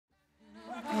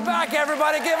rock,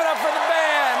 everybody. Give it up for the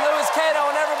band. Louis Cato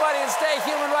and everybody and Stay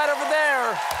Human right over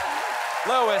there.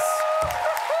 Louis,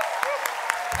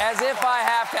 as if I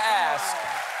have to ask.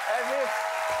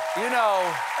 You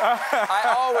know,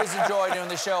 I always enjoy doing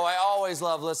the show. I always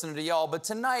love listening to y'all. But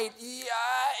tonight,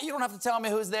 you don't have to tell me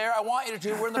who's there. I want you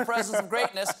to. We're in the presence of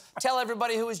greatness. Tell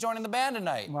everybody who is joining the band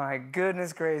tonight. My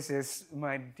goodness gracious,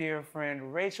 my dear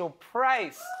friend, Rachel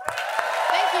Price.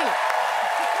 Thank you.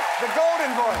 The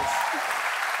golden voice.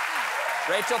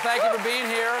 Rachel, thank you for being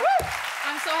here.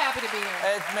 I'm so happy to be here.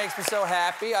 It makes me so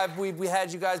happy. We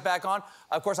had you guys back on.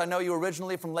 Of course, I know you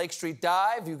originally from Lake Street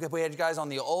Dive. We had you guys on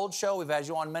the old show. We've had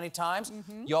you on many times.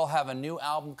 Y'all have a new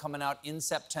album coming out in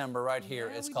September right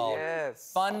here. It's called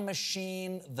Fun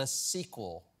Machine, the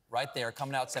Sequel. Right there,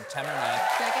 coming out September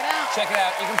 9th. Check it out. Check it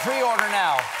out. You can pre-order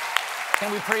now.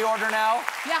 Can we pre-order now?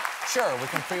 Yeah. Sure, we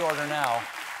can pre-order now.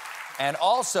 And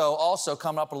also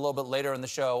coming up a little bit later in the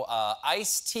show,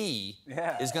 Ice-T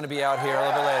is going to be out here a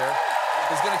little bit later.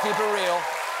 He's going to keep it real.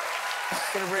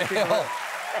 Keep it real.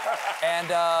 And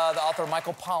the author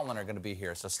Michael Pollan are going to be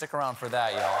here, so stick around for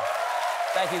that, y'all.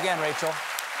 Thank you again, Rachel.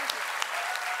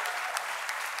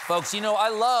 Folks, you know, I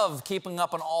love keeping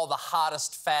up on all the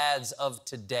hottest fads of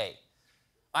today.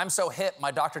 I'm so hip, my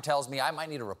doctor tells me I might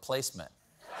need a replacement.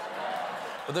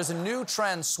 But there's a new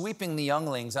trend sweeping the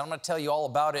younglings, and I'm going to tell you all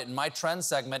about it in my trend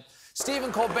segment.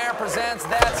 Stephen Colbert presents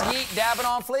That's Yeet, dabbing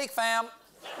on Fleek, fam.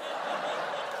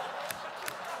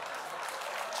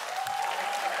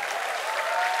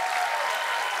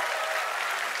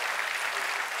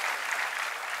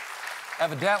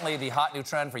 Evidently, the hot new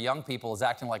trend for young people is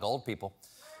acting like old people,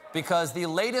 because the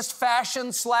latest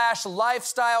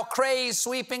fashion/lifestyle craze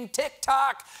sweeping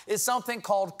TikTok is something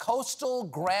called coastal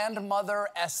grandmother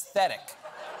aesthetic.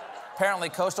 Apparently,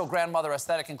 coastal grandmother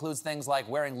aesthetic includes things like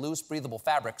wearing loose, breathable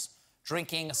fabrics,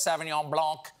 drinking Sauvignon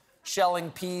Blanc,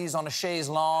 shelling peas on a chaise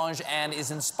lounge, and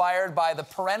is inspired by the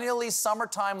perennially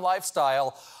summertime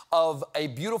lifestyle of a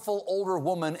beautiful older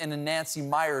woman in a Nancy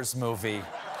Meyers movie.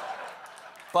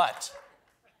 But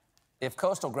if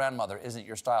coastal grandmother isn't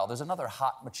your style, there's another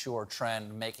hot, mature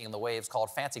trend making the waves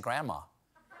called fancy grandma.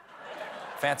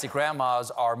 Fancy grandmas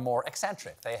are more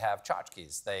eccentric. They have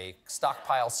tchotchkes, they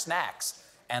stockpile snacks,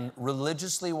 and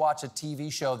religiously watch a TV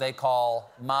show they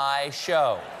call My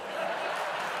Show.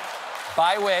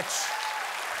 By which,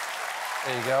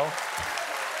 there you go.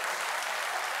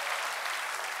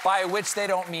 By which they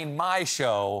don't mean my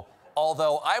show,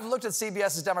 although I've looked at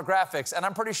CBS's demographics and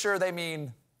I'm pretty sure they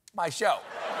mean my show.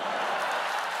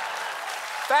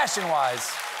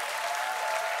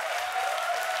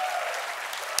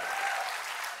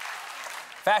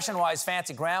 Fashion-wise,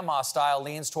 fancy grandma style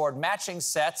leans toward matching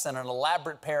sets and an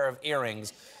elaborate pair of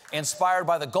earrings inspired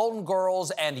by the Golden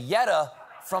Girls and Yetta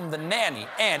from The Nanny.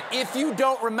 And if you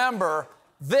don't remember,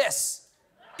 this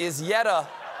is Yetta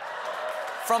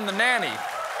from The Nanny.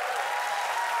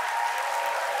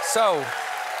 So,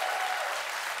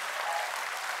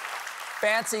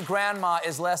 fancy grandma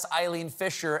is less Eileen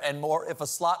Fisher and more if a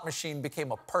slot machine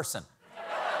became a person.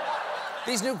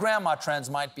 These new grandma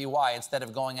trends might be why, instead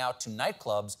of going out to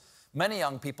nightclubs, many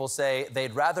young people say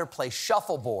they'd rather play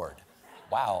shuffleboard.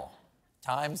 Wow,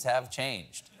 times have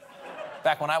changed.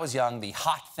 Back when I was young, the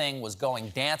hot thing was going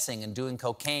dancing and doing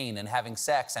cocaine and having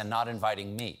sex and not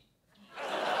inviting me.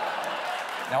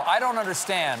 Now, I don't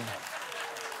understand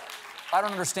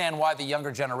why the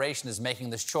younger generation is making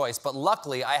this choice, but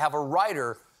luckily I have a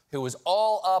writer who is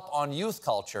all up on youth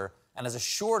culture and has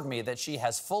assured me that she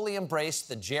has fully embraced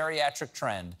the geriatric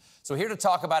trend. So here to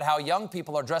talk about how young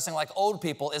people are dressing like old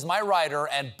people is my writer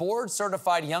and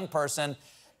board-certified young person,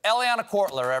 Eliana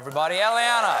Kwartler, everybody.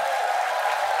 Eliana.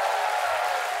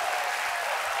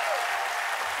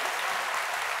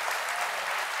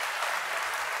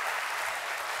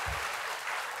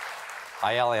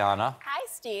 Hi, Eliana. Hi,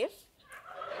 Steve.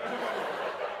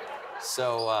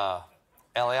 So,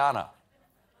 Eliana,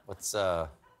 what's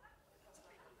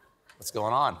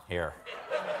going on here?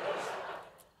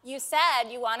 You said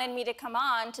you wanted me to come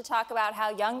on to talk about how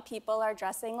young people are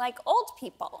dressing like old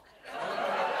people.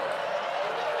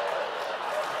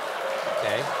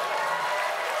 Okay.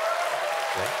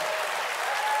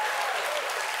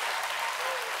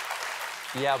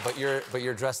 Yeah, but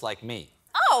you're dressed like me.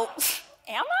 Oh,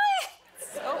 am I?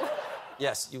 So...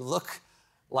 Yes, you look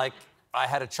like I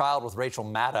had a child with Rachel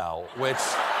Maddow, which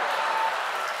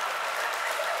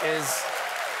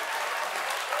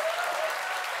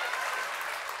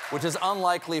is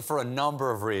unlikely for a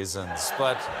number of reasons.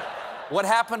 But what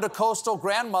happened to coastal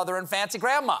grandmother and fancy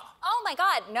grandma? Oh my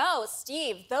God, no,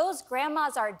 Steve, those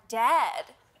grandmas are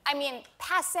dead. I mean,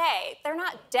 passé. They're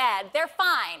not dead, they're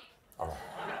fine. Oh.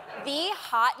 the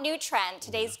hot new trend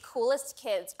today's coolest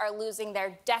kids are losing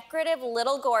their decorative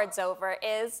little gourds over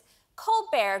is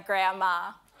Colbert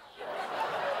Grandma.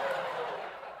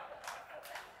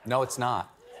 No, it's not.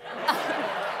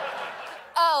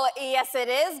 Oh, yes, it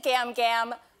is, Gam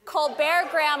Gam. Colbert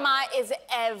Grandma is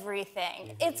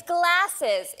everything. It's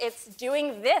glasses. It's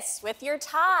doing this with your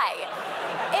tie.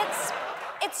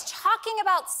 It's talking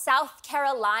about South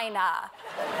Carolina.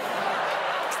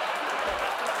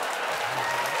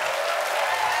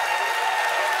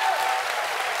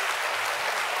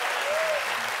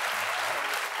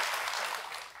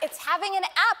 It's having an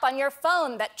app on your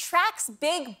phone that tracks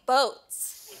big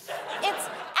boats. It's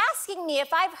asking me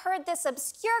if I've heard this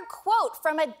obscure quote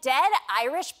from a dead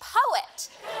Irish poet.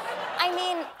 I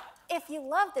mean, if you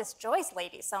love this Joyce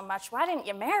lady so much, why didn't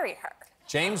you marry her?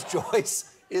 James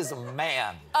Joyce is a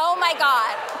man. Oh my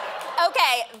God.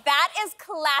 Okay, that is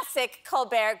classic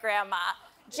Colbert Grandma.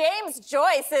 James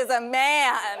Joyce is a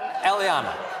man.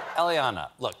 Eliana,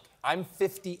 look, I'm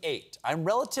 58. I'm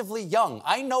relatively young.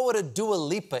 I know what a Dua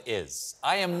Lipa is.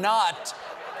 I am not,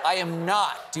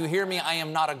 do you hear me? I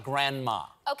am not a grandma.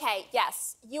 Okay,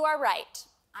 yes, you are right.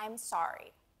 I'm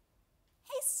sorry.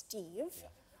 Hey, Steve.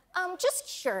 Yeah. Just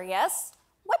curious,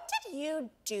 what did you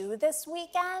do this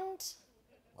weekend?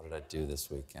 What did I do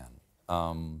this weekend?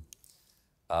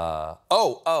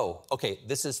 Okay,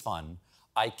 this is fun.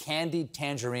 I candied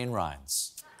tangerine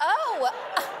rinds.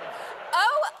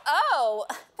 Oh,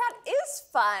 that is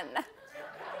fun.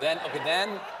 Then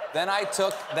I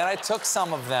took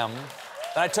some of them.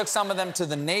 Then I took some of them to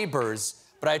the neighbors,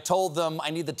 but I told them I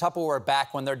need the Tupperware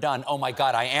back when they're done. Oh my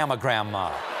God, I am a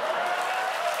grandma.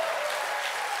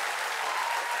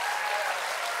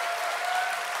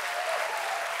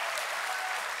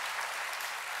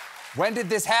 When did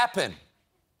this happen?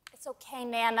 It's okay,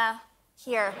 Nana.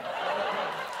 Here.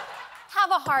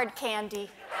 Have a hard candy.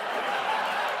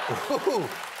 Ooh,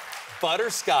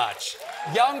 butterscotch.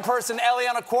 Young person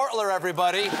Eliana Kwartler,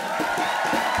 everybody.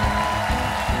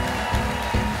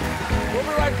 We'll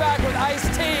be right back with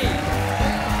Ice-T.